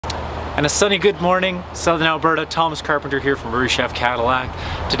And a sunny good morning, Southern Alberta. Thomas Carpenter here from Murray Chef Cadillac.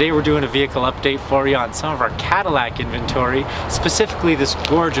 Today we're doing a vehicle update for you on some of our Cadillac inventory, specifically this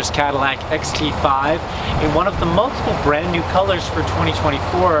gorgeous Cadillac XT5 in one of the multiple brand new colors for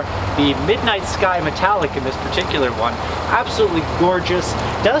 2024, the Midnight Sky Metallic in this particular one. Absolutely gorgeous.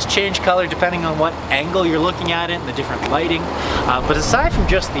 Does change color depending on what angle you're looking at it and the different lighting. But aside from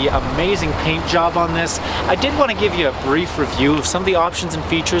just the amazing paint job on this, I did want to give you a brief review of some of the options and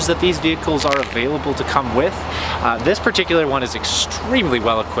features that these vehicles are available to come with. This particular one is extremely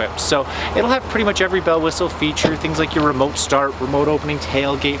well equipped, so it'll have pretty much every bell whistle feature, things like your remote start, remote opening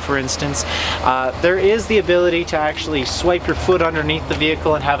tailgate for instance. There is the ability to actually swipe your foot underneath the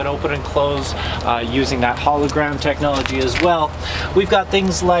vehicle and have it open and close using that hologram technology as well. We've got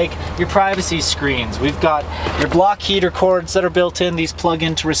things like your privacy screens, we've got your block heater cords that are built in, these plug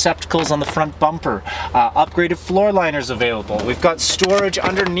into receptacles on the front bumper, upgraded floor liners available, we've got storage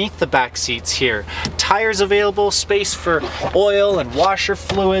underneath the back seats here, tires available, space for oil and washer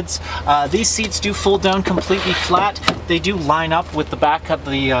fluids. These seats do fold down completely flat. They do line up with the back of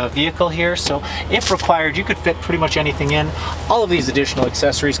the vehicle here, so if required you could fit pretty much anything in. All of these additional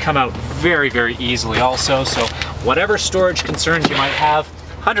accessories come out very, very easily also, so whatever storage concerns you might have,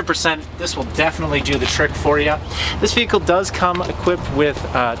 100%, this will definitely do the trick for you. This vehicle does come equipped with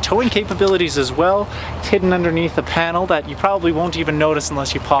towing capabilities as well. It's hidden underneath a panel that you probably won't even notice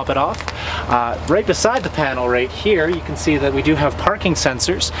unless you pop it off. Right beside the panel right here, you can see that we do have parking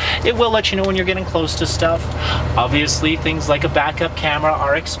sensors. It will let you know when you're getting close to stuff. Obviously, things like a backup camera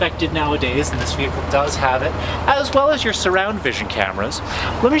are expected nowadays, and this vehicle does have it, as well as your surround vision cameras.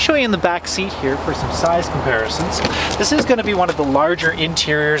 Let me show you in the back seat here for some size comparisons. This is going to be one of the larger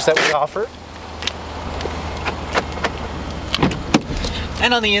interiors that we offer.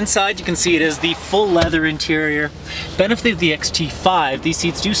 And on the inside, you can see it is the full leather interior. Benefit of the XT5, these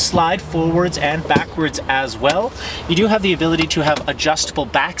seats do slide forwards and backwards as well. You do have the ability to have adjustable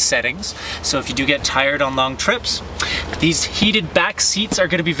back settings, so if you do get tired on long trips, these heated back seats are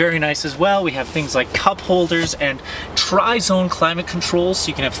going to be very nice as well. We have things like cup holders and tri-zone climate controls, so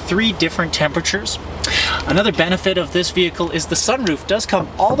you can have 3 different temperatures. Another benefit of this vehicle is the sunroof does come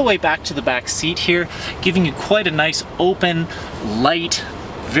all the way back to the back seat here, giving you quite a nice open, light,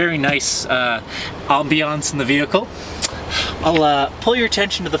 very nice ambiance in the vehicle. I'll pull your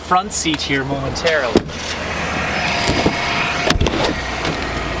attention to the front seat here momentarily.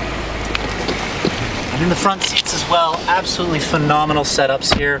 And in the front seats as well, absolutely phenomenal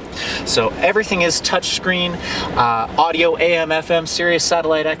setups here. So everything is touchscreen, audio, AM, FM, Sirius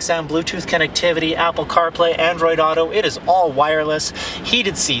Satellite XM, Bluetooth connectivity, Apple CarPlay, Android Auto. It is all wireless,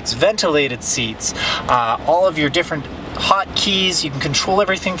 heated seats, ventilated seats, all of your different hotkeys. You can control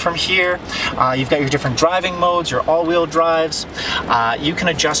everything from here. You've got your different driving modes, your all-wheel drives. You can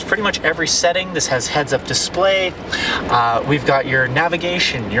adjust pretty much every setting. This has heads-up display. We've got your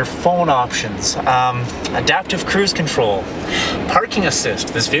navigation, your phone options, adaptive cruise control, parking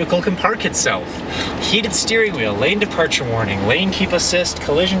assist. This vehicle can park itself. Heated steering wheel, lane departure warning, lane keep assist,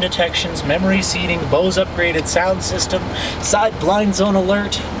 collision detections, memory seating, Bose upgraded sound system, side blind zone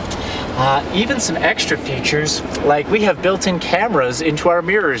alert. Even some extra features, like we have built-in cameras into our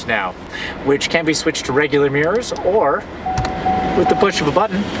mirrors now, which can be switched to regular mirrors, or with the push of a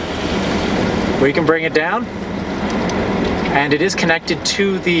button, we can bring it down, and it is connected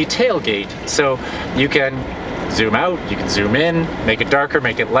to the tailgate, so you can zoom out, you can zoom in, make it darker,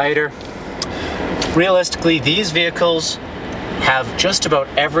 make it lighter. Realistically, these vehicles have just about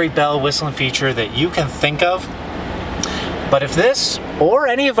every bell, whistle, and feature that you can think of. But if this, or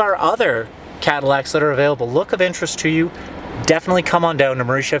any of our other Cadillacs that are available, look of interest to you, definitely come on down to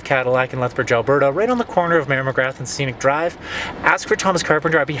Murray Chef Cadillac in Lethbridge, Alberta, right on the corner of Mare McGrath and Scenic Drive. Ask for Thomas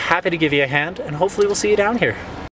Carpenter, I'd be happy to give you a hand, and hopefully we'll see you down here.